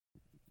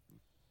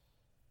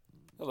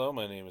Hello,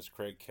 my name is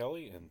Craig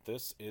Kelly, and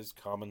this is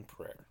Common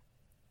Prayer.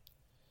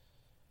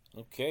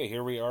 Okay,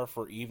 here we are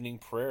for evening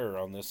prayer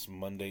on this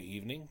Monday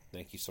evening.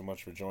 Thank you so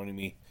much for joining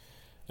me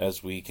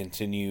as we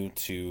continue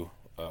to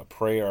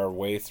pray our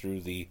way through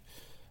the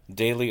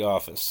daily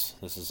office.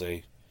 This is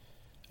a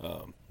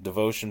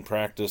devotion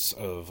practice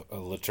of a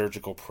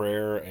liturgical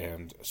prayer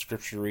and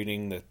scripture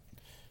reading that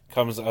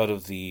comes out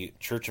of the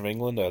Church of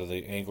England, out of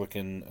the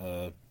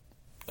Anglican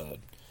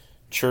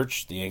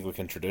Church, the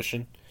Anglican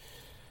tradition.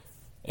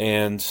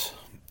 And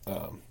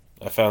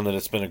I found that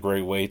it's been a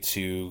great way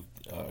to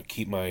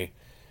keep my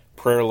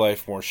prayer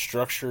life more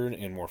structured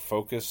and more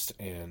focused.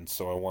 And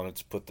so I wanted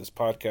to put this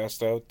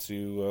podcast out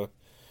to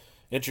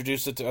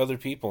introduce it to other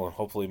people, and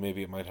hopefully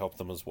maybe it might help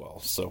them as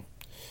well. So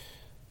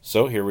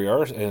here we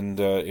are. And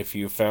if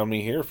you found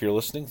me here, if you're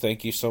listening,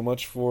 thank you so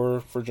much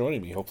for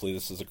joining me. Hopefully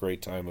this is a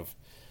great time of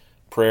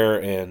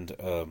prayer and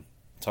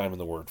time in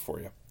the Word for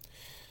you.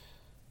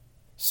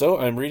 So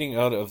I'm reading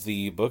out of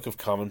the Book of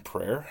Common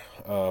Prayer,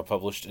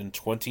 published in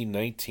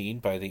 2019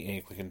 by the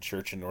Anglican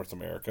Church in North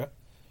America.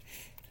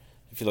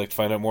 If you'd like to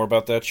find out more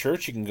about that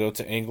church, you can go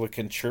to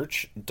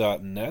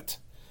anglicanchurch.net.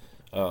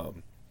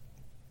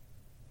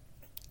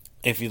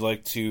 If you'd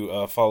like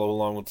to follow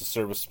along with the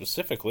service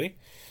specifically,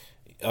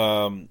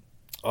 on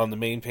the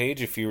main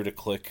page, if you were to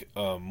click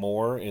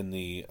more in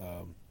the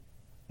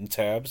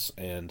tabs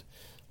and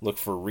look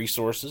for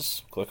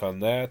resources, click on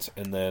that,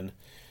 and then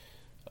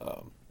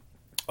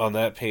on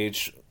that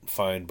page,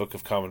 find Book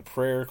of Common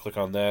Prayer, click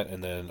on that,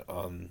 and then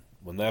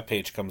when that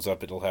page comes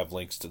up, it'll have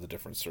links to the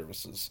different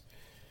services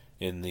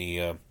in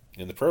the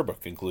prayer book,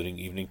 including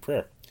evening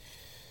prayer.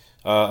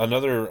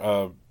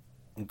 Another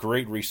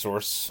great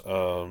resource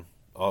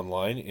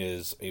online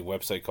is a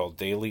website called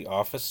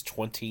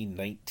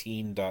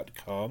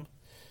dailyoffice2019.com.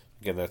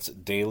 Again, that's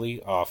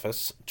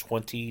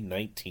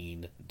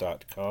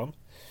dailyoffice2019.com.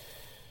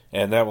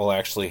 And that will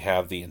actually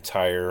have the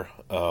entire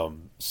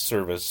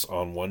service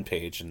on one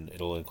page, and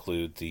it'll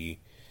include the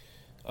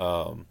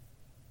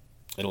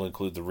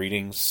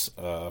readings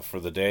for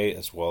the day,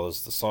 as well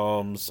as the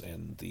psalms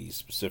and the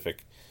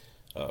specific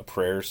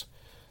prayers.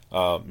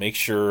 Make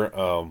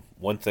sure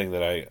one thing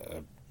that I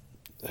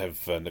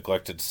have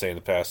neglected to say in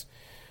the past.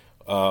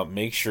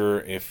 Make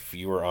sure if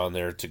you are on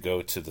there to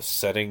go to the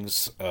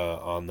settings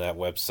on that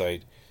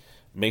website.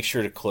 Make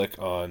sure to click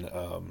on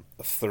a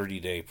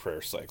 30-day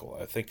prayer cycle.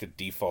 I think it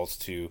defaults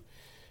to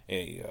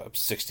a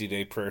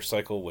 60-day prayer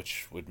cycle,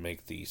 which would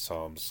make the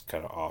Psalms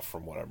kind of off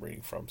from what I'm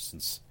reading from,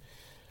 since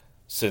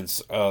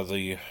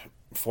the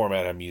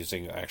format I'm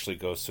using actually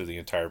goes through the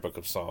entire book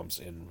of Psalms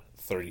in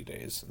 30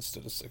 days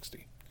instead of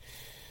 60.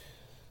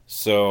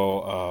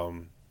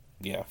 So,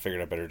 I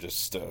figured I better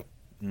just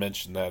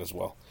mention that as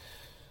well.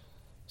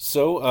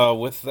 So,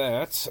 with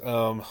that,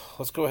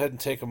 let's go ahead and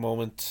take a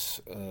moment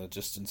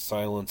just in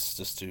silence,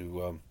 just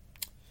to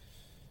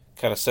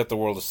kind of set the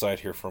world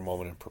aside here for a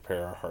moment and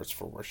prepare our hearts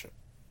for worship.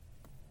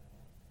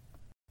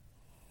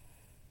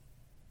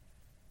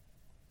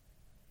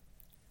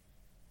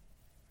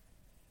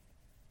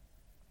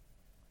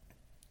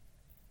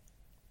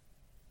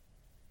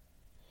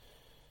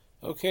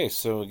 Okay,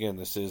 so again,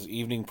 this is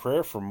evening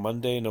prayer for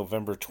Monday,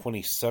 November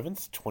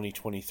 27th,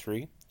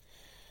 2023.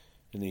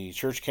 In the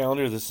church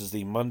calendar, this is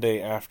the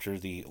Monday after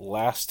the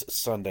last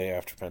Sunday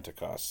after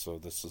Pentecost. So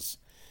this is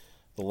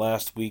the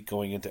last week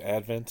going into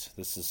Advent.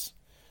 This is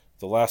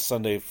the last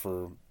Sunday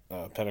for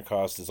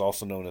Pentecost, is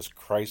also known as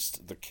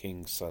Christ the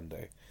King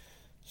Sunday.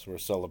 So we're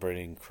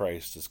celebrating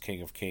Christ as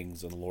King of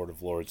Kings and Lord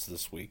of Lords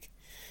this week.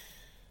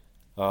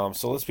 So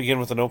let's begin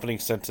with an opening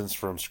sentence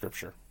from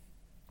Scripture.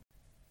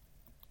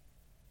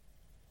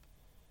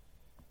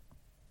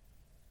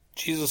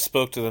 Jesus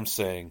spoke to them,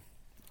 saying,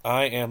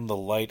 I am the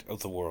light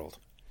of the world.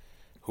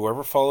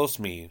 Whoever follows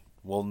me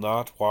will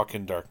not walk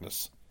in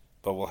darkness,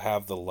 but will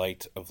have the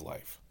light of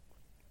life.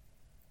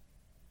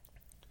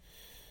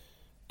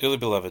 Dearly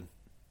beloved,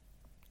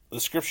 the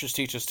Scriptures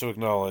teach us to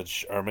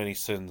acknowledge our many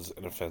sins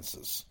and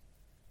offenses,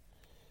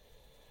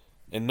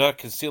 and not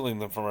concealing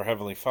them from our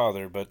Heavenly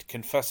Father, but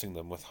confessing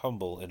them with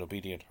humble and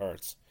obedient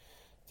hearts,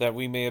 that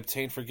we may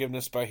obtain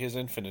forgiveness by His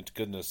infinite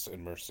goodness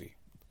and mercy.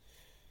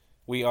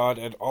 We ought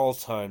at all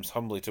times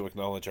humbly to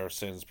acknowledge our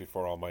sins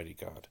before Almighty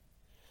God,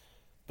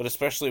 but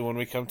especially when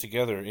we come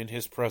together in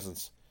His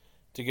presence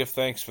to give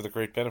thanks for the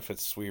great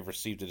benefits we have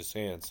received at His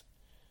hands,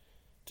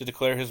 to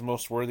declare His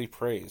most worthy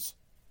praise,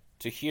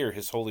 to hear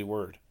His holy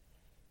word,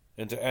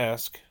 and to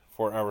ask,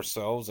 for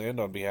ourselves and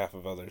on behalf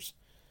of others,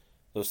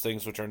 those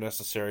things which are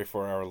necessary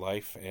for our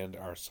life and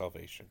our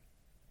salvation.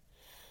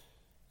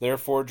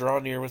 Therefore draw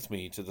near with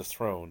me to the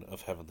throne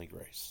of heavenly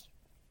grace.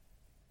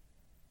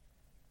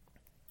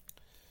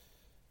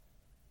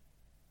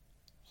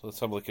 So let's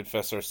humbly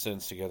confess our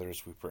sins together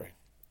as we pray.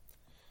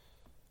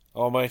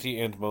 Almighty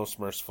and most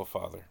merciful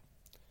Father,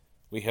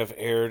 we have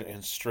erred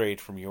and strayed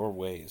from your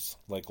ways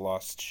like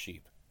lost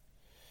sheep.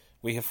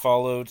 We have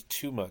followed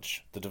too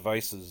much the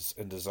devices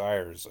and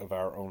desires of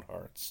our own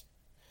hearts.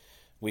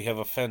 We have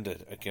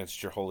offended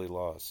against your holy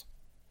laws.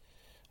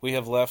 We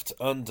have left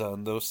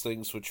undone those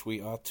things which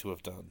we ought to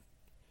have done,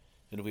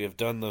 and we have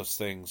done those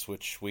things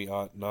which we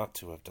ought not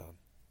to have done.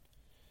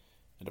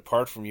 And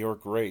apart from your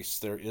grace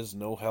there is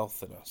no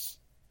health in us.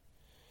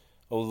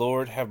 O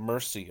Lord, have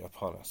mercy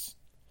upon us.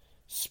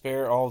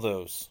 Spare all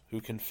those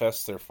who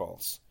confess their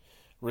faults.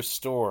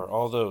 Restore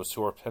all those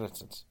who are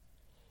penitent,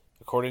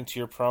 according to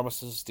your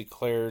promises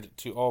declared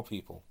to all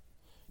people,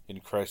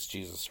 in Christ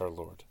Jesus our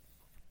Lord.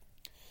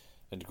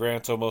 And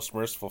grant, O most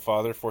merciful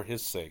Father, for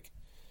his sake,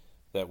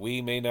 that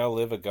we may now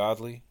live a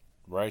godly,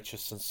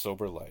 righteous, and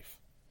sober life,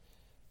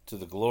 to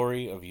the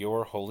glory of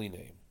your holy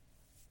name.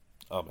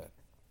 Amen.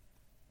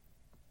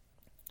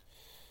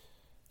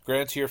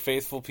 Grant to your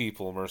faithful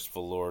people,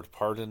 merciful Lord,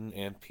 pardon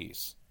and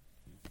peace,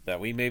 that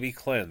we may be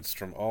cleansed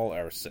from all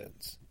our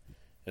sins,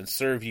 and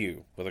serve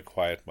you with a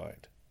quiet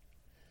mind.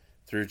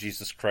 Through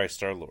Jesus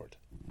Christ our Lord.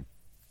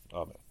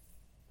 Amen.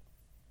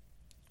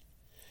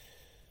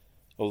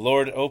 O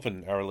Lord,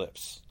 open our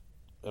lips,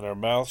 and our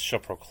mouths shall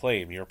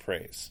proclaim your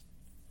praise.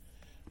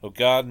 O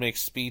God, make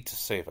speed to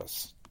save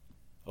us.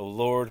 O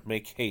Lord,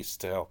 make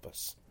haste to help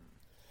us.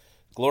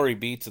 Glory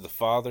be to the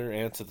Father,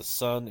 and to the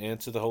Son, and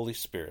to the Holy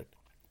Spirit,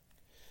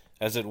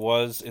 as it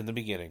was in the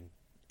beginning,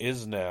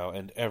 is now,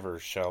 and ever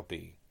shall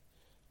be,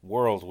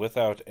 world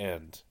without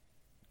end.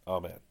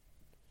 Amen.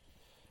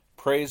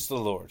 Praise the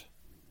Lord.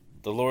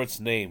 The Lord's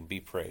name be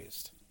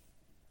praised.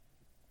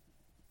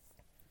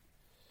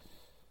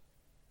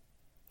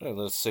 All right,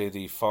 let's say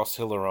the Phos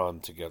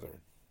Hilaron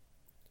together.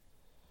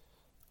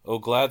 O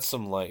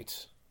gladsome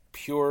light,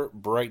 pure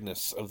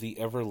brightness of the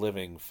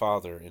ever-living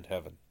Father in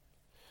heaven,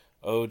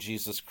 O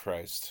Jesus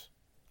Christ,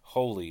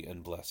 holy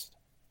and blessed.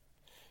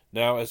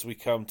 Now as we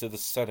come to the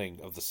setting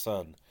of the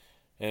sun,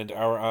 and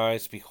our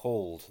eyes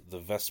behold the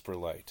vesper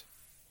light,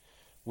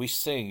 we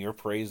sing your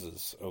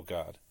praises, O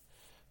God,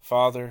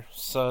 Father,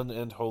 Son,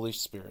 and Holy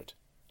Spirit.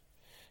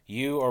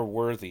 You are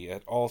worthy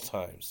at all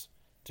times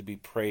to be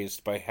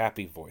praised by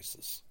happy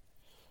voices,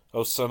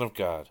 O Son of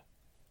God,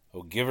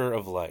 O Giver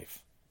of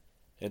life,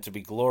 and to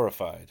be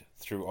glorified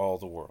through all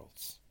the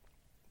worlds.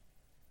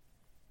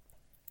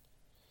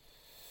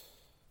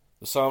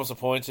 The Psalms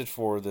appointed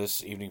for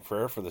this evening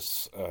prayer, for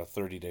this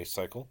 30-day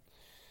cycle,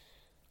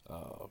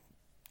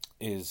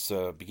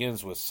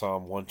 begins with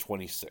Psalm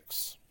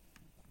 126.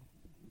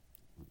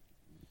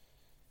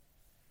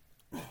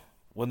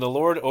 When the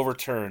Lord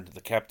overturned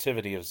the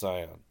captivity of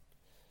Zion,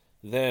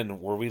 then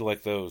were we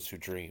like those who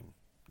dream.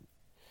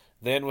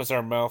 Then was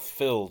our mouth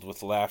filled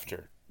with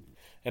laughter,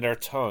 and our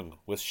tongue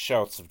with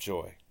shouts of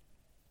joy.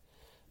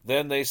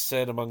 Then they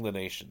said among the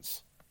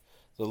nations,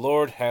 the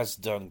Lord has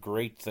done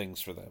great things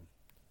for them.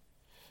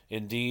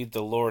 Indeed,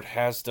 the Lord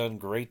has done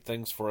great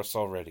things for us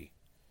already,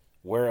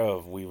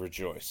 whereof we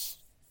rejoice.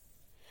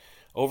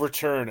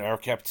 Overturn our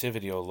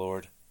captivity, O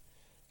Lord,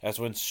 as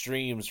when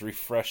streams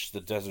refresh the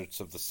deserts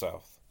of the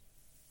south.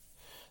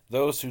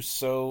 Those who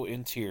sow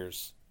in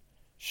tears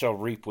shall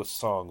reap with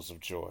songs of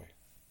joy.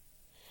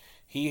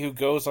 He who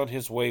goes on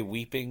his way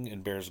weeping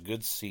and bears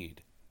good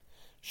seed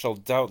shall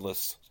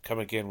doubtless come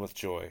again with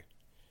joy,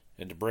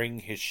 and bring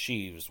his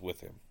sheaves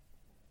with him.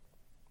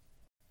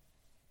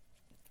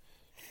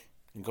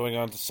 And going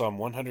on to Psalm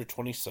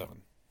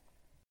 127.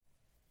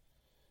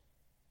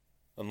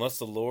 Unless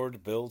the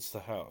Lord builds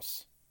the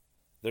house,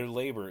 their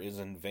labor is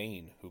in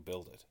vain who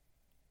build it.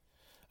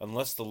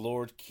 Unless the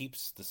Lord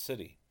keeps the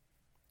city,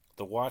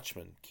 the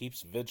watchman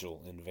keeps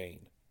vigil in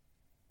vain.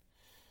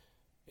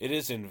 It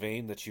is in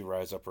vain that you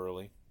rise up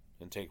early,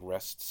 and take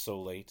rest so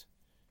late,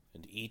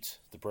 and eat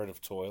the bread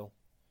of toil,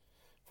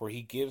 for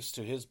he gives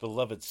to his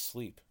beloved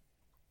sleep.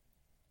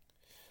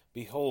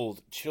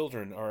 Behold,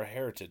 children are a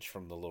heritage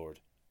from the Lord,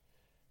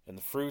 and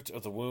the fruit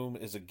of the womb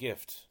is a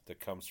gift that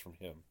comes from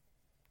him.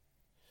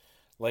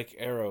 Like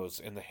arrows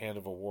in the hand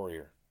of a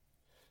warrior,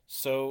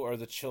 so are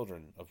the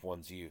children of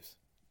one's youth.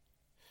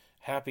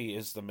 Happy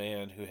is the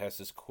man who has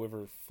his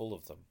quiver full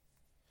of them.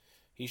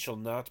 He shall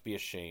not be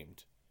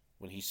ashamed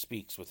when he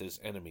speaks with his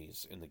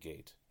enemies in the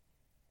gate.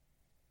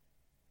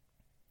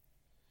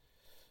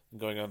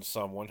 Going on to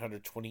Psalm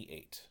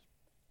 128.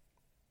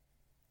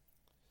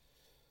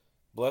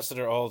 Blessed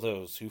are all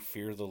those who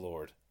fear the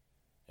Lord,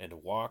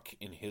 and walk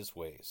in his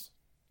ways.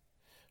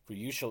 For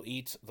you shall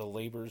eat the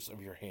labors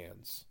of your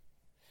hands.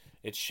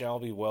 It shall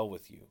be well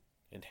with you,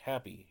 and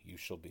happy you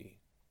shall be.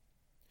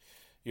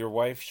 Your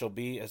wife shall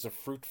be as a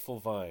fruitful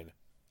vine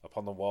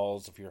upon the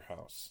walls of your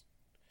house.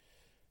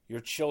 Your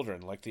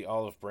children like the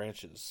olive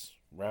branches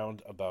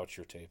round about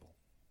your table.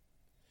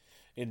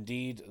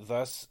 Indeed,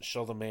 thus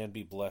shall the man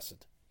be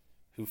blessed,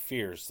 who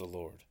fears the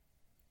Lord.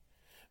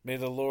 May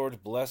the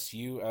Lord bless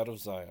you out of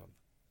Zion.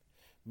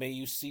 May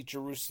you see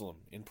Jerusalem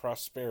in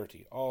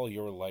prosperity all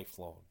your life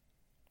long.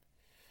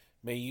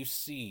 May you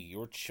see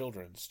your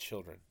children's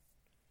children,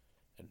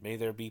 and may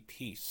there be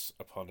peace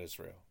upon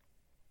Israel.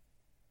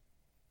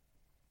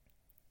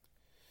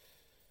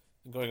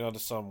 Going on to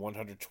Psalm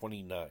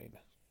 129.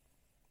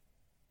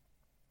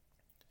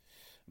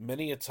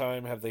 Many a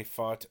time have they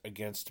fought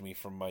against me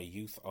from my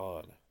youth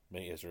on,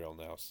 may Israel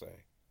now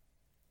say.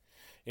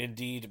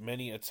 Indeed,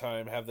 many a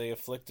time have they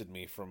afflicted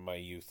me from my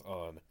youth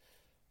on,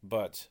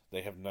 but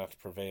they have not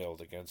prevailed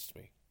against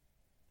me.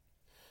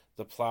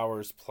 The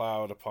plowers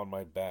plowed upon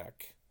my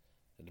back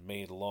and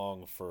made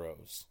long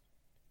furrows.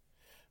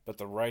 But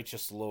the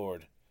righteous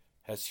Lord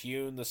has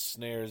hewn the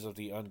snares of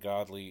the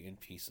ungodly in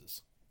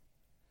pieces.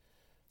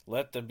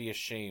 Let them be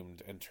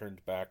ashamed and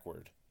turned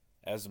backward,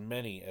 as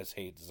many as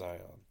hate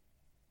Zion.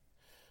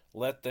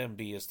 Let them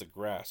be as the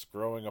grass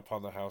growing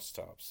upon the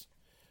housetops,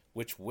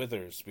 which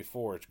withers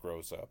before it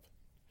grows up,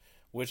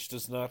 which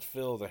does not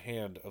fill the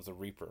hand of the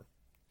reaper,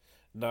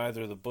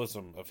 neither the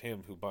bosom of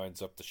him who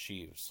binds up the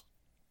sheaves.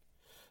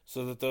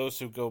 So that those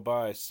who go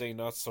by say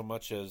not so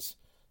much as,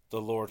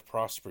 "The Lord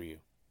prosper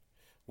you.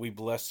 We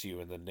bless you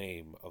in the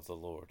name of the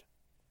Lord."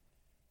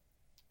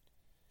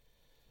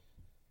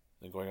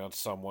 Then going on to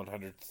Psalm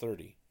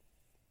 130.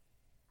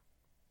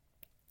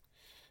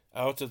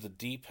 Out of the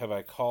deep have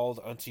I called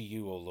unto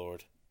you, O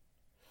Lord.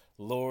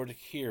 Lord,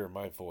 hear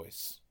my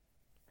voice.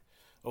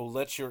 O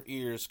let your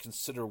ears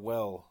consider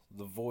well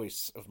the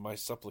voice of my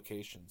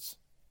supplications.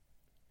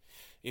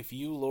 If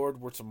you,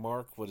 Lord, were to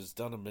mark what is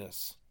done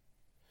amiss,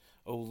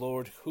 O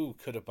Lord, who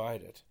could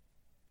abide it?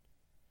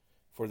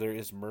 For there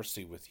is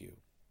mercy with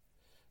you.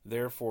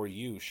 Therefore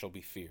you shall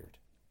be feared.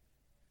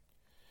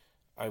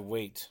 I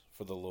wait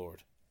for the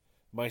Lord.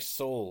 My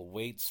soul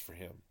waits for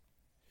him.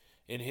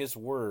 In his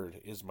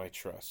word is my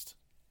trust.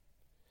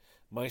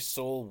 My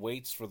soul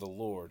waits for the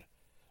Lord,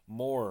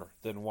 more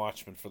than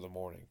watchmen for the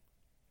morning.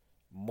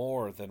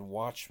 More than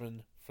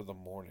watchmen for the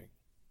morning.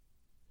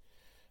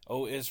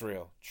 O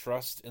Israel,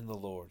 trust in the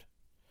Lord.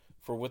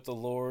 For with the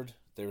Lord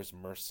there is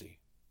mercy,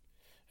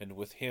 and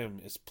with him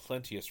is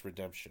plenteous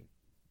redemption.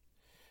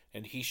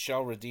 And he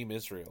shall redeem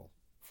Israel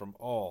from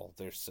all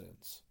their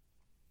sins.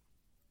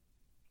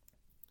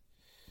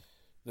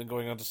 Then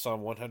going on to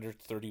Psalm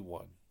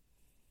 131.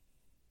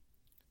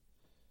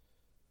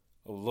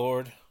 O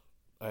Lord,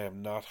 I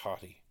am not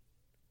haughty.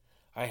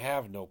 I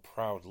have no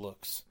proud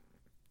looks.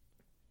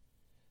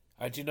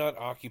 I do not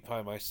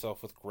occupy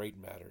myself with great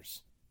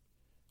matters,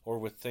 or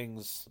with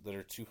things that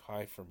are too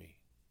high for me.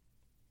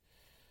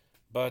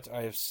 But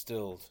I have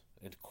stilled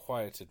and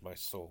quieted my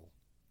soul,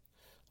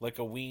 like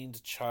a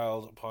weaned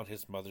child upon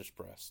his mother's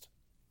breast.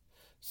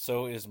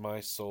 So is my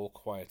soul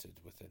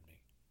quieted within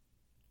me.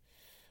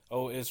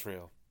 O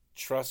Israel,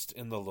 trust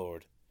in the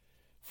Lord,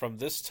 from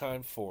this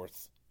time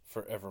forth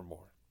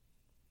forevermore.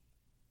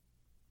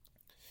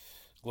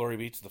 Glory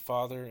be to the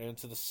Father, and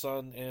to the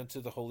Son, and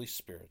to the Holy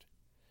Spirit,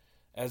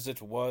 as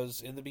it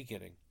was in the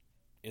beginning,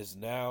 is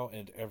now,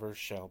 and ever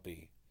shall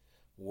be,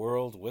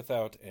 world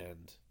without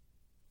end.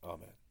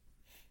 Amen.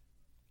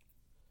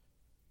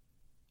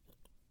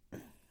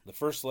 The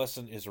first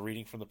lesson is a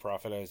reading from the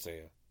prophet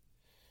Isaiah,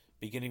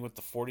 beginning with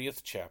the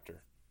 40th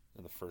chapter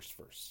and the first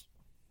verse.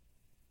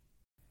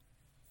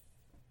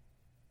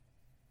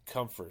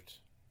 Comfort,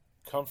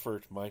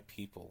 comfort my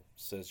people,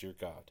 says your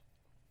God.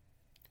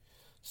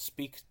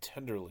 Speak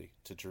tenderly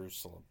to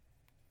Jerusalem,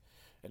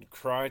 and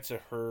cry to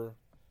her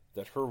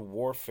that her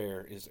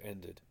warfare is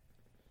ended,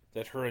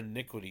 that her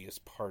iniquity is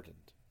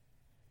pardoned,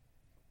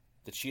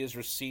 that she has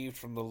received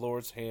from the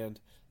Lord's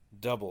hand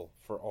double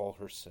for all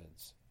her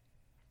sins.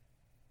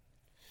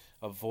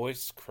 A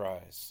voice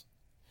cries,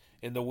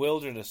 "In the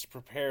wilderness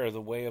prepare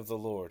the way of the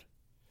Lord.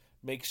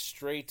 Make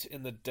straight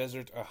in the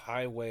desert a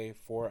highway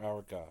for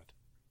our God.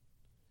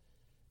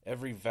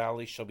 Every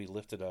valley shall be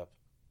lifted up,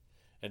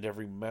 and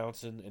every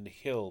mountain and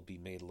hill be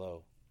made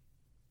low.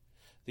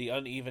 The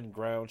uneven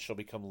ground shall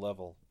become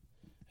level,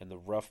 and the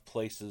rough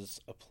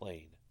places a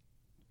plain.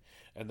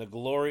 And the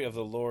glory of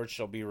the Lord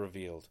shall be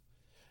revealed,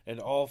 and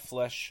all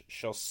flesh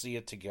shall see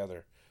it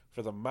together,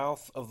 for the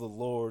mouth of the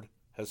Lord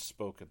has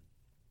spoken."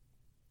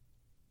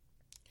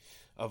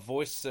 A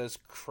voice says,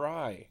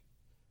 "Cry."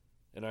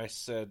 And I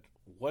said,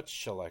 "What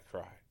shall I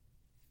cry?"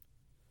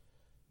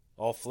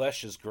 All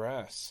flesh is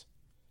grass,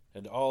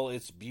 and all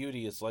its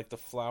beauty is like the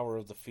flower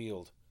of the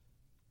field.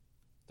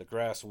 The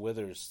grass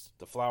withers,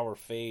 the flower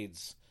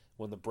fades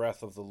when the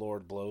breath of the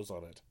Lord blows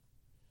on it.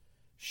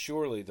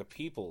 Surely the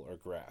people are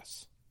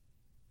grass.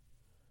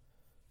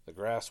 The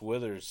grass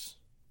withers,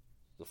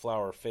 the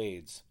flower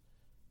fades,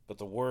 but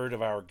the word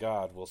of our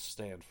God will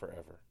stand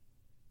forever.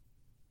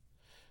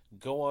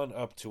 Go on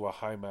up to a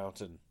high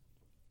mountain,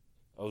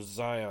 O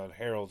Zion,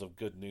 herald of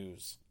good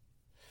news.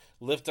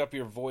 Lift up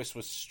your voice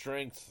with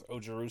strength, O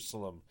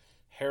Jerusalem,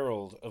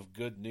 herald of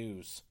good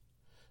news.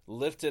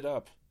 Lift it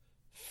up,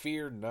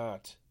 fear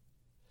not.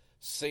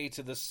 Say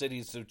to the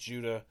cities of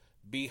Judah,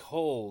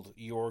 "Behold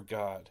your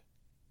God."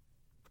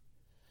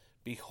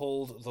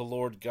 Behold, the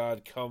Lord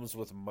God comes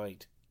with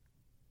might,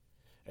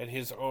 and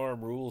his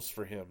arm rules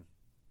for him.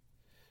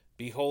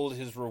 Behold,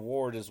 his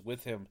reward is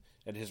with him,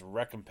 and his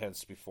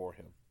recompense before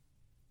him.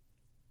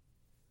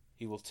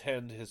 He will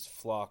tend his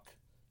flock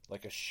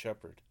like a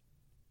shepherd.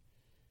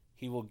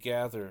 He will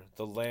gather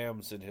the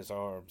lambs in his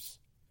arms.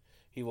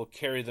 He will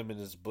carry them in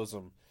his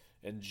bosom,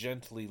 and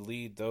gently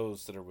lead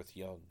those that are with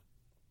young.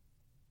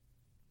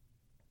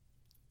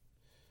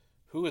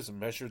 Who has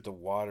measured the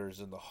waters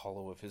in the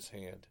hollow of his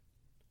hand,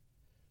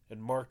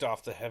 and marked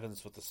off the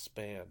heavens with a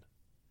span,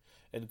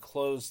 and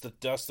closed the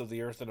dust of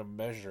the earth in a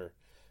measure,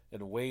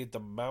 and weighed the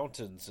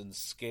mountains in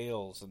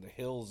scales and the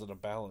hills in a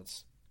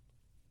balance?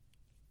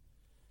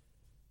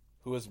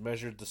 Who has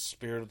measured the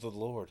Spirit of the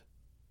Lord?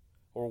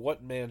 Or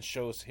what man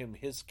shows him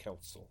his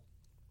counsel?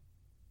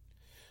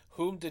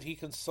 Whom did he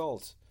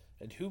consult,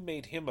 and who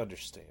made him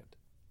understand?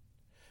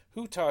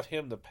 Who taught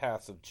him the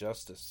path of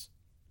justice,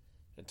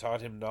 and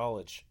taught him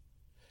knowledge,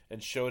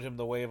 and showed him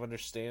the way of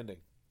understanding?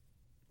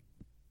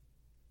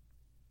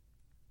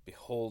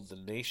 Behold, the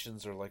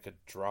nations are like a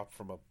drop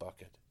from a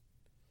bucket,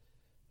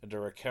 and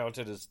are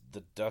accounted as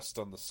the dust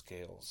on the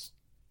scales.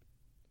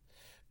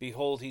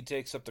 Behold, he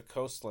takes up the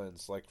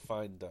coastlands like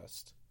fine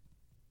dust.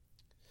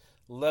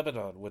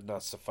 Lebanon would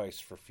not suffice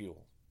for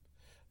fuel,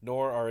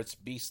 nor are its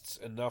beasts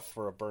enough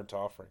for a burnt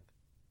offering.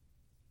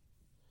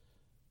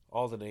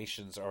 All the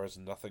nations are as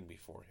nothing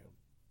before him.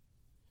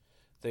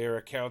 They are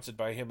accounted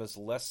by him as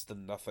less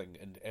than nothing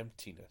and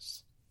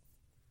emptiness.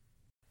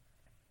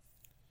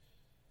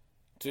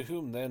 To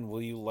whom then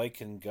will you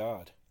liken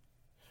God?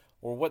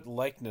 Or what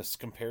likeness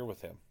compare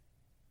with him?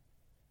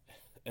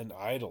 An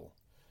idol.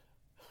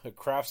 A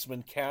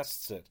craftsman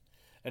casts it,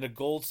 and a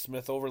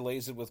goldsmith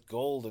overlays it with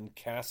gold and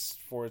casts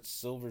for it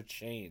silver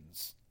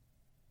chains.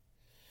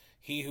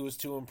 He who is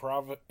too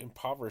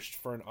impoverished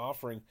for an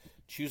offering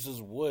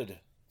chooses wood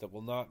that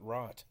will not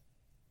rot.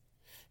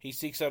 He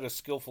seeks out a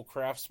skillful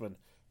craftsman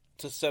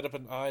to set up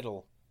an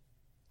idol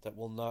that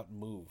will not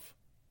move.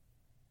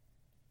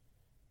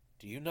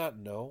 Do you not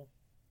know?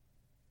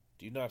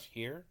 Do you not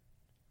hear?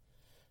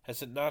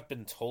 Has it not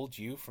been told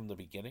you from the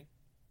beginning?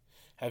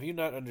 Have you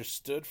not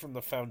understood from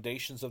the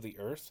foundations of the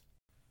earth?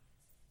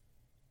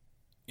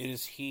 It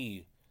is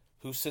he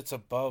who sits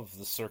above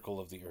the circle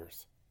of the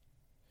earth,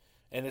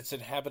 and its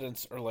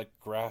inhabitants are like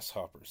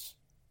grasshoppers,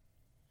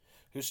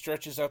 who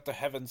stretches out the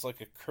heavens like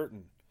a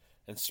curtain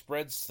and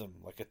spreads them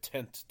like a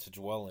tent to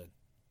dwell in,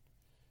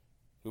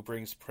 who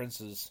brings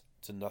princes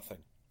to nothing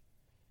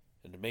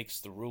and makes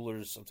the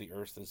rulers of the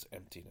earth as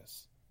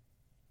emptiness.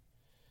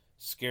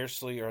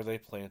 Scarcely are they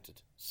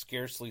planted,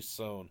 scarcely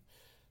sown,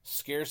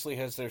 scarcely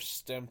has their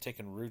stem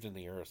taken root in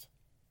the earth,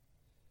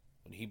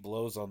 when he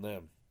blows on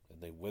them, and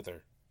they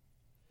wither,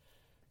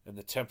 and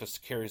the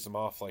tempest carries them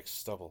off like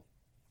stubble.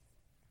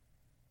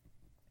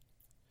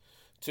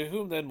 To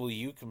whom then will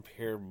you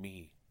compare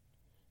me,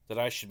 that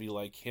I should be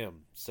like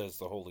him, says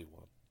the Holy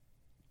One?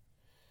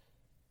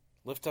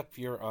 Lift up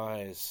your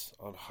eyes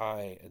on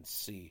high and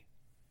see.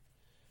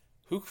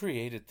 Who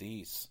created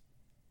these?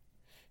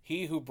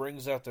 He who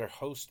brings out their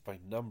host by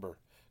number,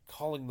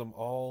 calling them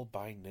all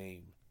by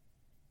name.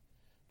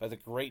 By the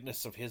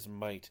greatness of his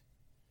might,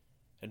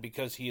 and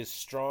because he is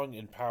strong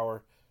in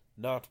power,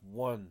 not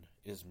one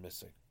is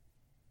missing.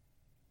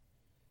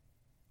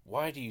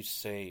 Why do you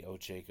say, O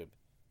Jacob,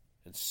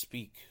 and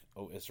speak,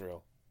 O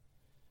Israel?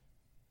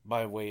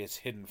 My way is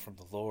hidden from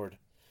the Lord,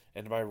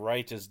 and my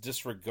right is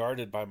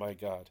disregarded by my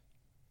God.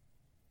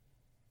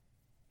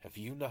 Have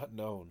you not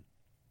known?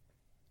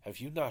 Have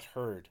you not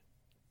heard?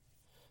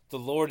 The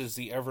Lord is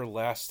the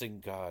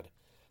everlasting God,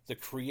 the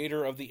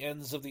creator of the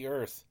ends of the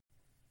earth.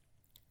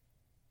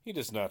 He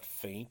does not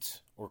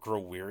faint or grow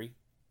weary.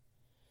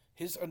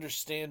 His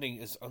understanding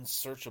is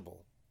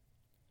unsearchable.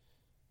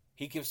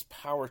 He gives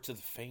power to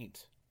the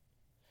faint,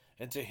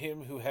 and to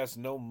him who has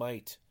no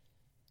might,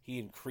 he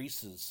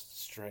increases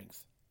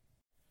strength.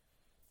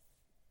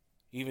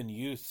 Even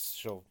youths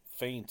shall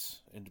faint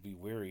and be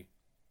weary,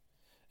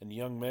 and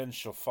young men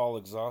shall fall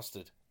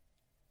exhausted.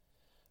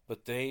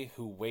 But they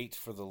who wait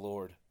for the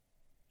Lord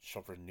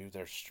shall renew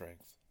their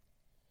strength.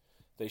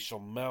 They shall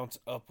mount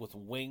up with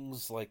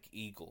wings like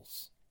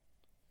eagles.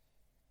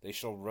 They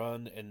shall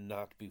run and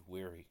not be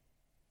weary.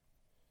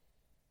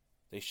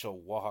 They shall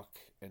walk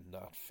and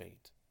not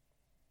faint.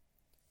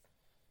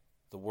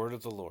 The word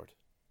of the Lord.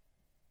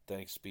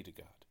 Thanks be to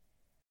God.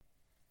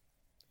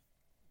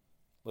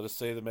 Let us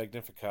say the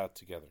Magnificat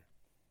together.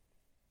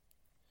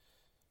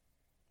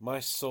 My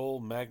soul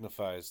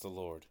magnifies the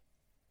Lord,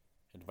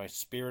 and my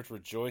spirit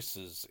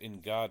rejoices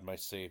in God my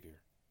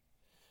Saviour.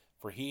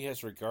 For he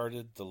has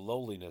regarded the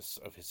lowliness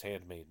of his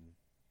handmaiden.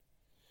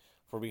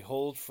 For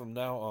behold, from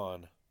now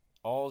on,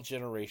 all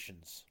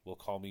generations will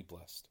call me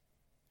blessed.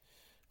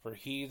 For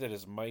he that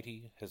is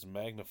mighty has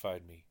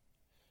magnified me,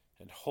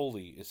 and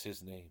holy is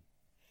his name.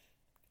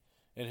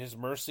 And his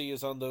mercy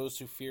is on those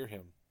who fear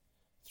him,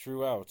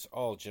 throughout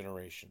all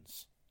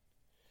generations.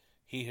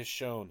 He has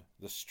shown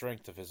the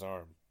strength of his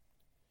arm.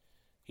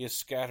 He has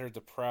scattered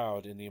the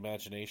proud in the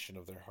imagination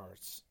of their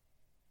hearts.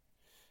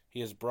 He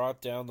has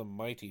brought down the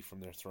mighty from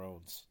their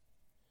thrones,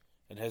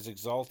 and has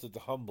exalted the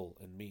humble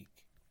and meek.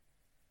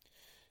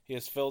 He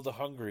has filled the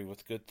hungry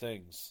with good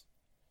things,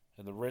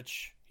 and the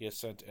rich he has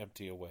sent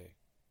empty away.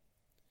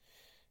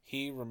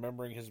 He,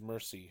 remembering his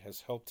mercy,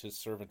 has helped his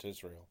servant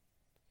Israel,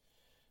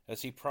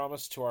 as he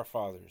promised to our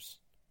fathers,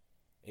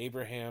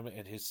 Abraham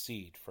and his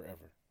seed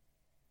forever.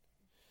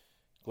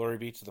 Glory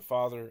be to the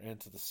Father, and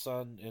to the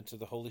Son, and to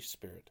the Holy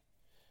Spirit,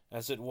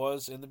 as it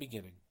was in the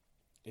beginning,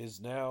 is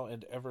now,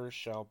 and ever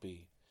shall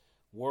be,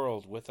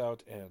 world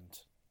without end.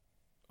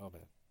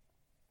 Amen.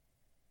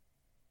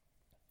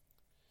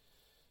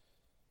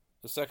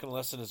 The second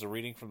lesson is a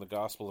reading from the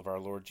Gospel of our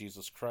Lord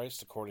Jesus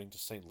Christ according to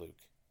St. Luke,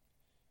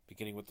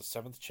 beginning with the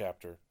 7th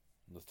chapter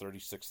and the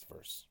 36th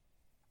verse.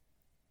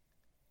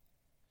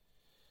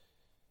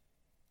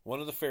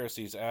 One of the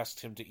Pharisees asked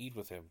him to eat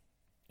with him,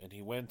 and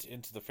he went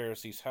into the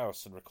Pharisee's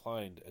house and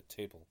reclined at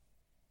table.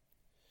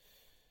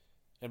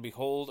 And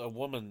behold, a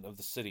woman of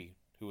the city,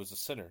 who was a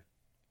sinner,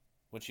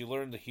 when she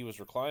learned that he was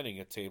reclining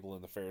at table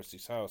in the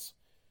Pharisee's house,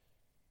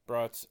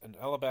 brought an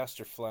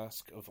alabaster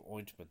flask of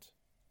ointment,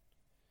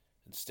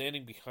 and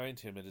standing behind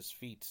him at his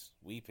feet,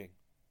 weeping,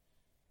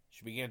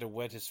 she began to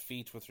wet his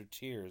feet with her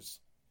tears,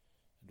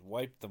 and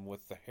wiped them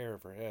with the hair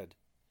of her head,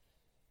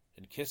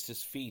 and kissed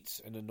his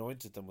feet, and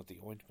anointed them with the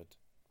ointment.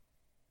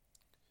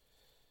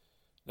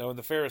 Now when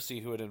the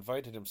Pharisee who had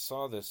invited him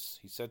saw this,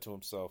 he said to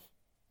himself,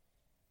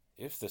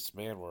 "If this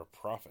man were a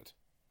prophet,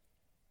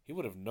 he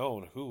would have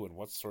known who and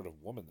what sort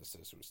of woman this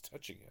is who is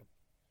touching him,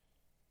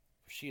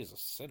 for she is a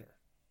sinner."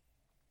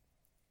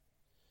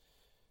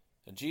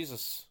 And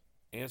Jesus,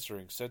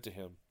 answering, said to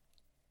him,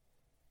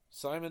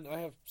 "Simon, I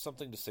have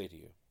something to say to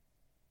you."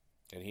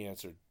 And he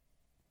answered,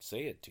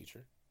 "Say it,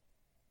 teacher."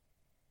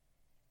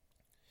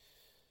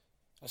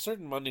 A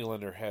certain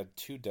moneylender had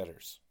 2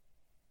 debtors.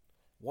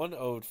 One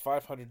owed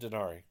 500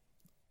 denarii,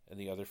 and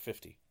the other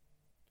 50.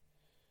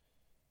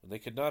 When they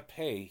could not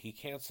pay, he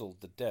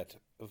cancelled the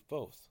debt of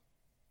both.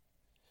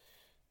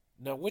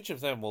 Now which of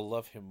them will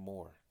love him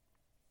more?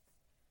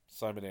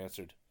 Simon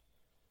answered,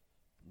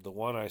 "The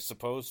one, I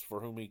suppose, for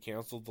whom he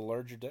cancelled the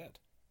larger debt."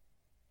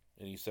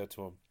 And he said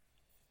to him,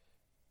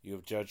 "You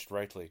have judged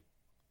rightly."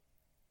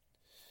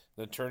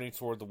 Then turning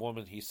toward the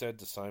woman, he said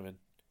to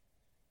Simon,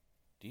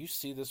 "Do you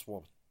see this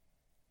woman?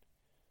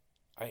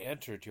 I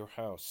entered your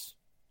house.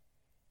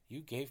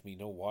 You gave me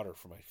no water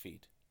for my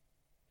feet,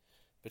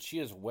 but she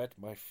has wet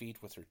my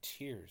feet with her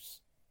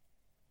tears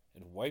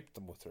and wiped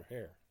them with her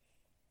hair.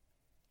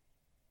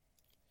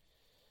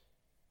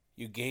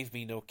 You gave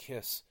me no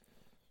kiss,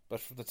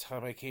 but from the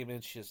time I came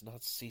in she has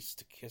not ceased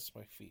to kiss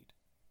my feet.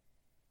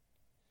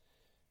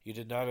 You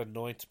did not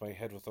anoint my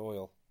head with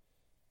oil,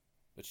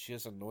 but she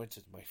has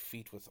anointed my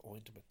feet with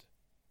ointment.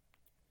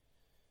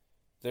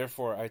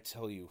 Therefore I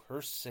tell you,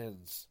 her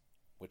sins,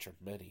 which are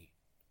many,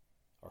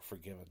 are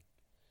forgiven,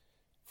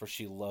 for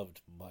she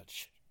loved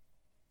much.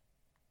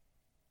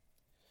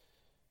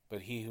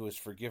 But he who is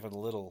forgiven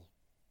little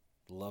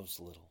loves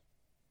little."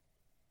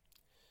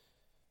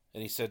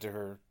 And he said to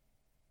her,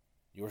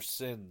 "Your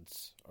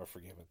sins are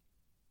forgiven."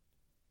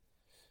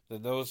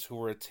 Then those who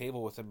were at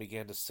table with him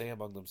began to say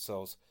among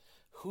themselves,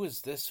 "Who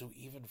is this who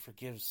even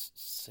forgives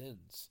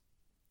sins?"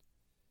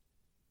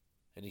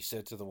 And he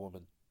said to the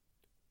woman,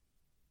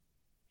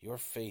 "Your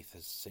faith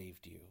has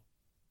saved you.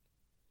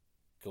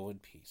 Go in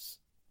peace."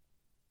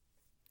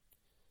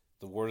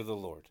 The word of the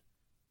Lord.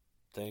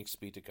 Thanks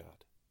be to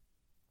God.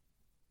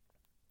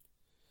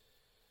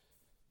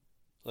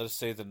 Let us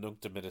say the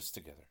Nunc Dimittis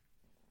together.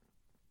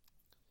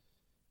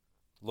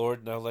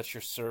 Lord, now let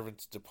your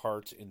servant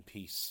depart in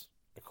peace,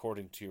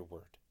 according to your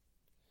word.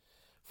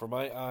 For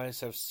my eyes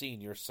have seen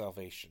your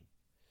salvation,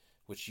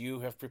 which you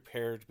have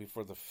prepared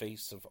before the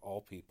face of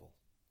all people,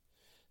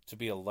 to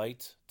be a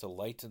light to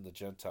lighten the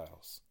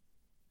Gentiles,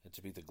 and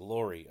to be the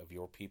glory of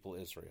your people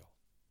Israel.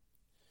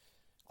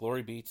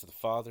 Glory be to the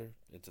Father,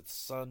 and to the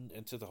Son,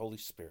 and to the Holy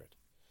Spirit,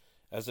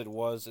 as it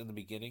was in the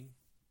beginning,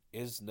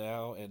 is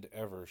now, and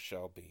ever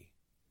shall be,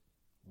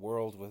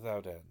 world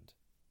without end.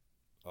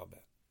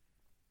 Amen.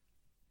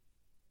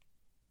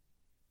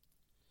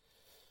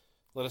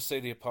 Let us say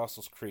the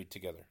Apostles' Creed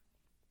together.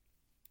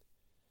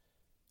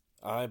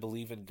 I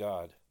believe in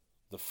God,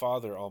 the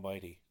Father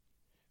Almighty,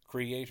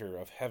 creator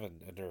of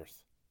heaven and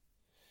earth.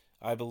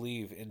 I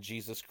believe in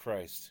Jesus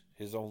Christ,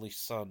 his only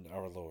Son,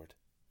 our Lord.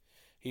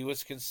 He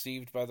was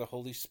conceived by the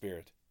Holy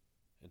Spirit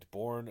and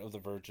born of the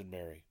Virgin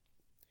Mary.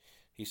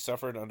 He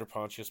suffered under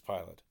Pontius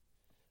Pilate,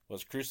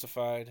 was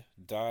crucified,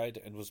 died,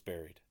 and was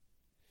buried.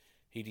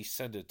 He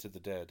descended to the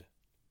dead.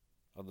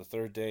 On the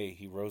 3rd day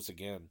he rose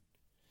again.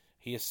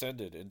 He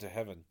ascended into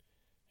heaven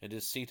and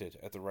is seated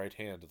at the right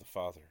hand of the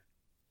Father.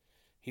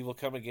 He will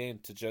come again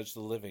to judge the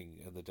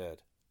living and the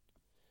dead.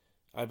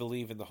 I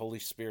believe in the Holy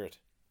Spirit,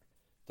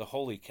 the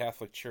Holy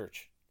Catholic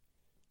Church,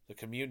 the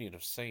communion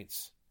of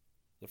saints,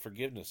 the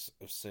forgiveness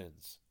of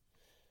sins,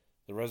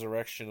 the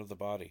resurrection of the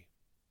body,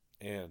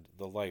 and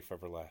the life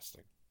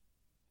everlasting.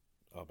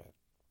 Amen.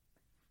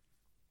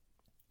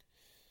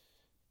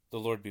 The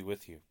Lord be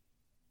with you,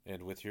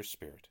 and with your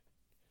spirit.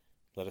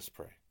 Let us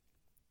pray.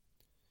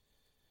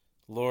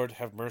 Lord,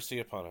 have mercy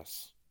upon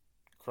us.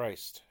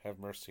 Christ, have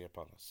mercy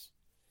upon us.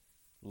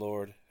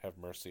 Lord, have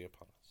mercy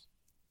upon us.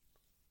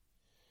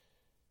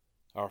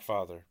 Our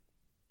Father,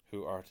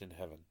 who art in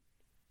heaven,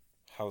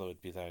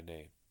 hallowed be thy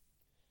name.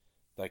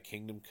 Thy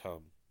kingdom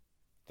come,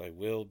 thy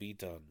will be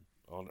done,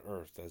 on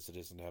earth as it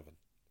is in heaven.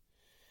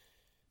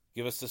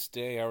 Give us this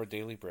day our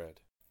daily bread,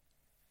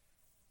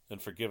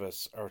 and forgive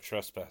us our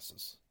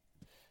trespasses,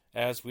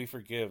 as we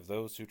forgive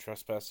those who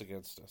trespass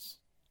against us.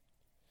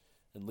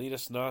 And lead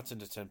us not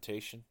into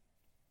temptation,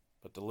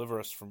 but deliver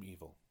us from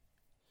evil.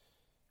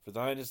 For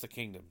thine is the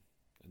kingdom,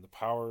 and the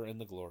power and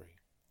the glory,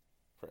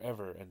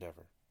 forever and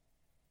ever.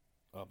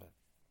 Amen.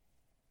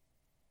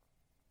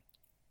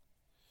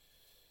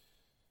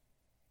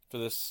 For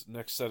this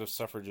next set of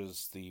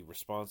suffrages, the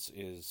response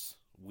is,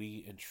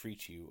 "We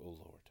entreat you, O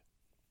Lord."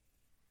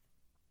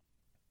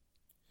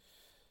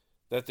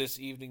 That this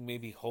evening may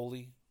be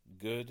holy,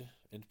 good,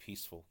 and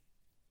peaceful,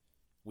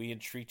 we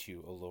entreat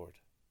you, O Lord.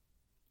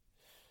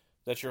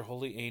 That your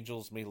holy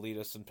angels may lead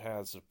us in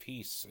paths of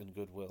peace and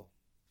goodwill,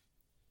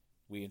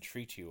 we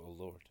entreat you, O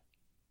Lord.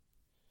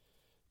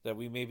 That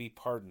we may be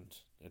pardoned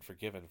and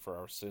forgiven for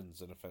our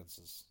sins and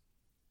offenses,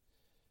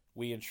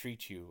 we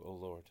entreat you, O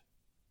Lord.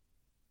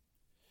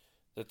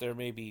 That there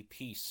may be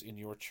peace in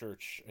your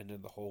church and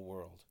in the whole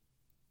world,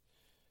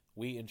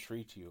 we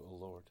entreat you, O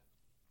Lord.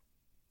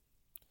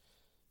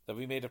 That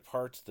we may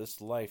depart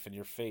this life in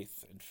your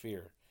faith and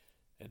fear,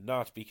 and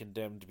not be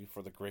condemned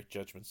before the great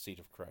judgment seat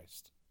of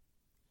Christ,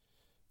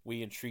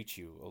 we entreat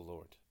you, O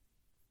Lord.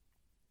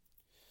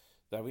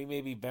 That we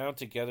may be bound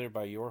together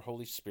by your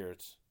Holy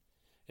Spirit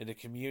in the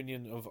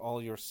communion of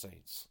all your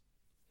saints,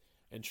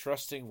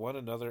 entrusting one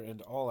another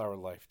and all our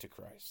life to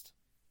Christ,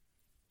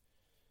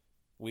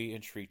 we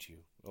entreat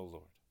you, O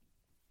Lord.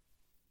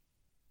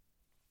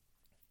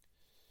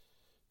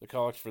 The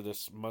collect for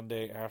this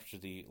Monday after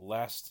the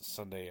last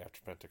Sunday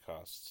after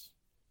Pentecost,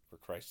 for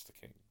Christ the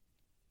King.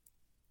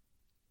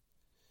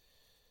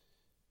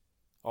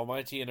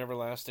 Almighty and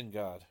everlasting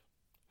God,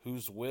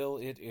 whose will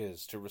it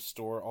is to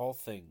restore all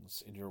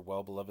things in your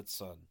well-beloved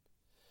Son,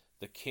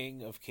 the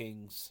King of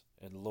kings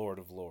and Lord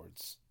of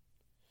lords,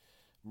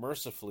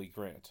 mercifully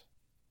grant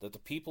that the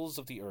peoples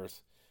of the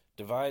earth,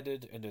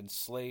 divided and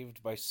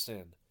enslaved by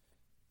sin,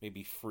 may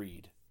be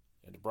freed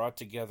and brought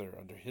together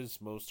under his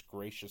most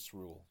gracious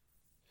rule,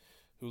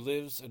 who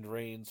lives and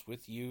reigns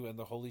with you and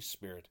the Holy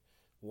Spirit,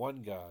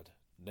 one God,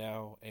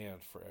 now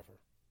and forever.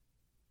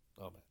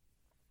 Amen.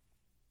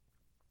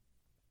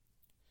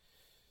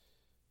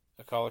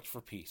 A collect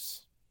for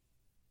peace.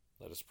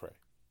 Let us pray.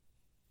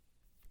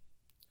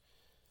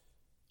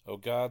 O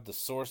God, the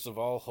source of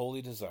all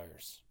holy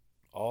desires,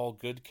 all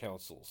good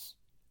counsels,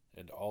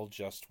 and all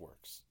just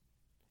works,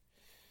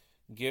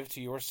 give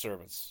to your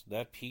servants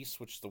that peace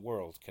which the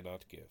world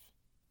cannot give,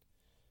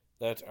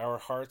 that our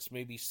hearts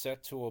may be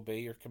set to obey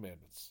your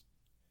commandments,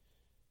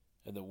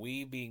 and that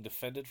we, being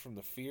defended from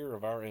the fear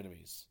of our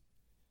enemies,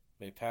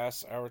 may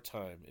pass our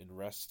time in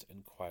rest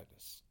and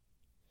quietness.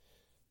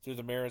 Through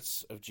the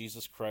merits of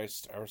Jesus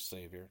Christ our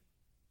Savior.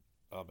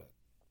 Amen.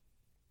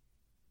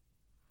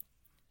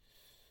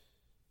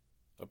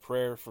 A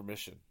prayer for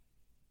mission.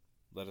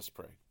 Let us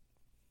pray.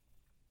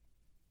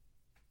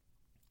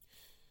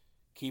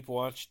 Keep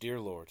watch, dear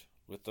Lord,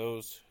 with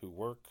those who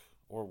work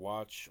or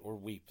watch or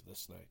weep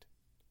this night,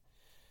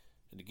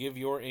 and give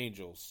your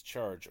angels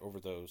charge over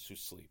those who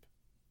sleep.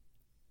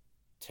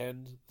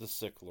 Tend the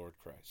sick, Lord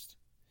Christ.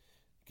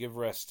 Give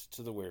rest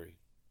to the weary.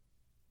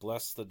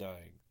 Bless the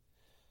dying.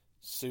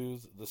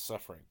 Soothe the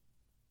suffering.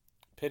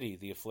 Pity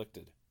the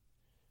afflicted.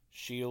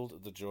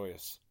 Shield the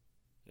joyous,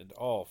 and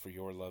all for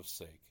your love's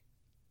sake.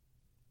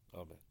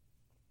 Amen.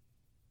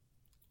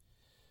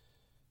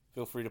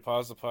 Feel free to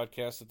pause the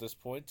podcast at this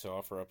point to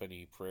offer up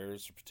any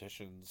prayers or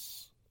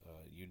petitions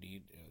you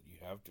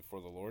have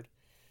before the Lord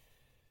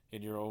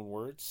in your own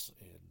words,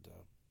 and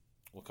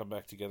we'll come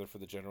back together for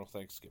the general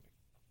thanksgiving.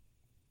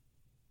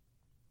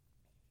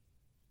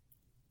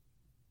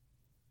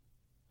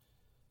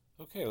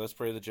 Okay, let's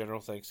pray the general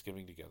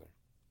thanksgiving together.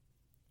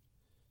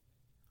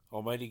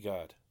 Almighty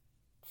God,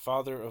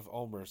 Father of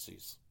all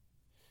mercies,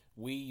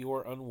 we,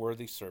 your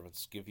unworthy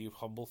servants, give you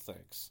humble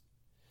thanks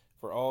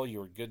for all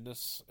your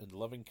goodness and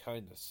loving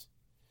kindness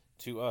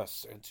to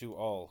us and to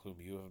all whom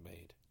you have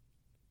made.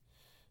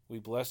 We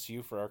bless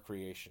you for our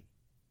creation,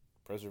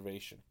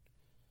 preservation,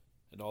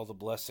 and all the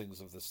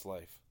blessings of this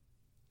life,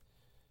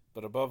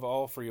 but above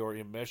all for your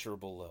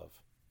immeasurable love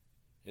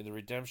in the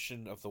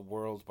redemption of the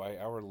world by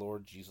our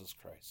Lord Jesus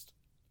Christ,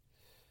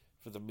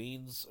 for the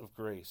means of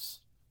grace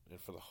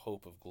and for the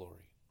hope of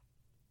glory.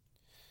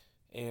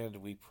 And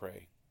we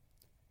pray,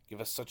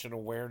 give us such an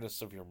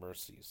awareness of your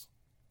mercies,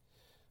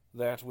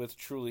 that with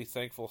truly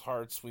thankful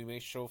hearts we may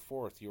show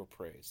forth your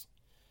praise,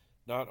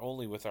 not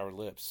only with our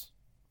lips,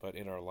 but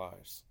in our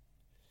lives,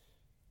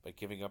 by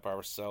giving up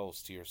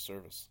ourselves to your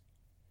service,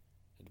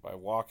 and by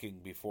walking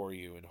before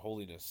you in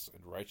holiness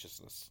and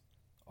righteousness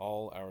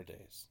all our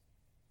days.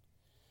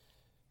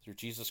 Through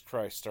Jesus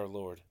Christ our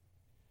Lord,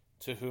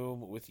 to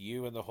whom with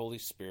you and the Holy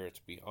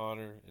Spirit be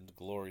honor and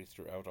glory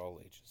throughout all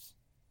ages.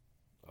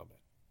 Amen.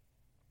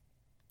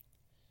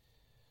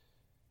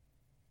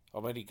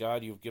 Almighty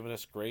God, you have given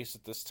us grace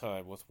at this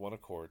time with one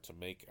accord to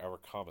make our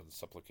common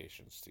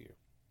supplications to you.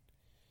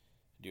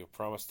 And you have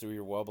promised through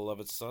your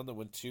well-beloved Son that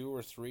when 2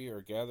 or 3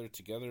 are gathered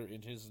together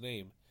in his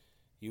name,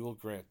 you will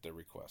grant their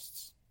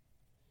requests.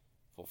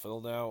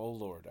 Fulfill now, O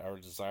Lord, our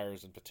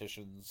desires and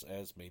petitions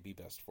as may be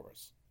best for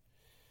us,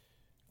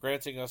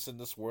 granting us in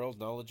this world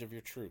knowledge of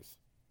your truth,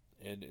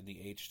 and in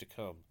the age to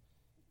come,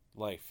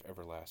 life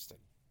everlasting.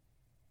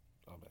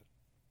 Amen.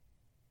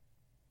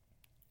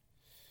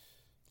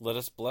 Let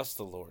us bless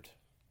the Lord.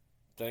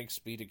 Thanks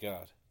be to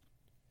God.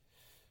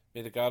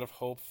 May the God of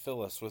hope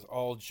fill us with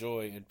all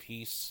joy and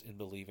peace in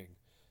believing,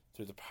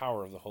 through the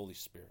power of the Holy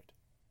Spirit.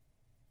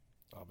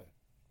 Amen.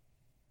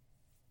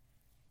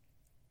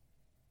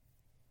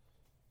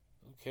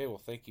 Okay,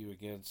 well, thank you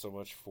again so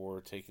much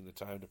for taking the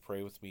time to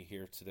pray with me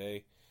here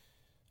today.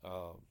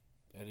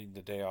 Ending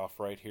the day off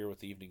right here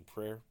with evening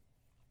prayer.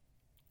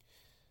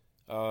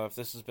 If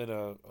this has been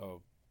a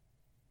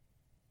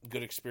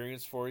good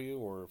experience for you,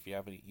 or if you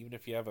have even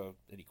if you have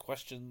any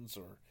questions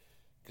or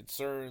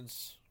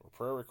concerns or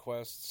prayer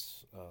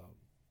requests,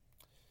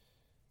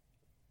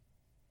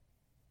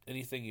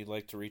 anything you'd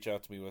like to reach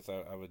out to me with,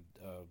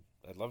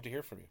 I'd love to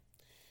hear from you.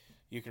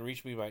 You can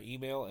reach me by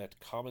email at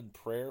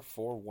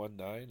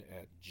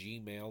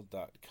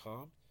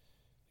commonprayer419@gmail.com.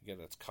 Again,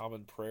 that's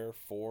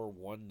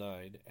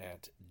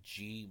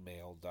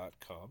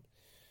commonprayer419@gmail.com.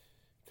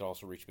 You can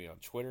also reach me on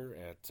Twitter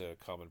at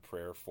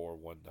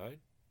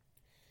commonprayer419.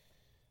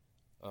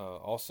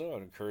 Also,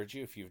 I'd encourage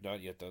you, if you've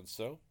not yet done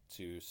so,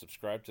 to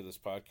subscribe to this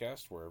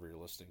podcast wherever you're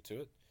listening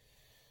to it.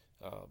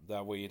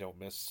 That way you don't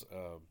miss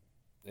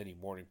any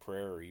morning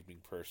prayer or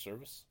evening prayer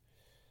service.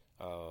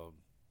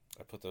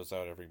 I put those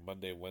out every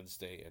Monday,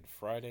 Wednesday, and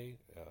Friday,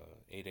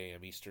 8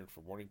 a.m. Eastern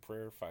for morning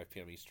prayer, 5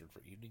 p.m. Eastern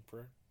for evening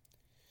prayer.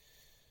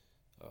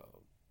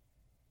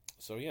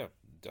 So yeah,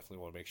 definitely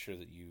want to make sure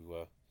that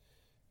you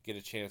get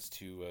a chance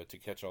to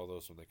catch all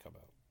those when they come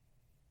out.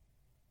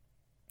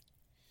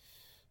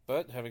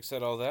 But having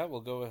said all that,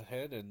 we'll go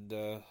ahead and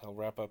I'll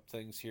wrap up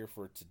things here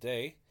for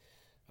today.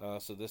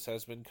 So this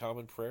has been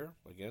Common Prayer.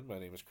 Again, my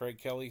name is Craig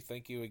Kelly.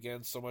 Thank you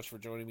again so much for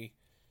joining me.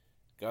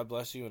 God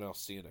bless you, and I'll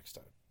see you next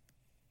time.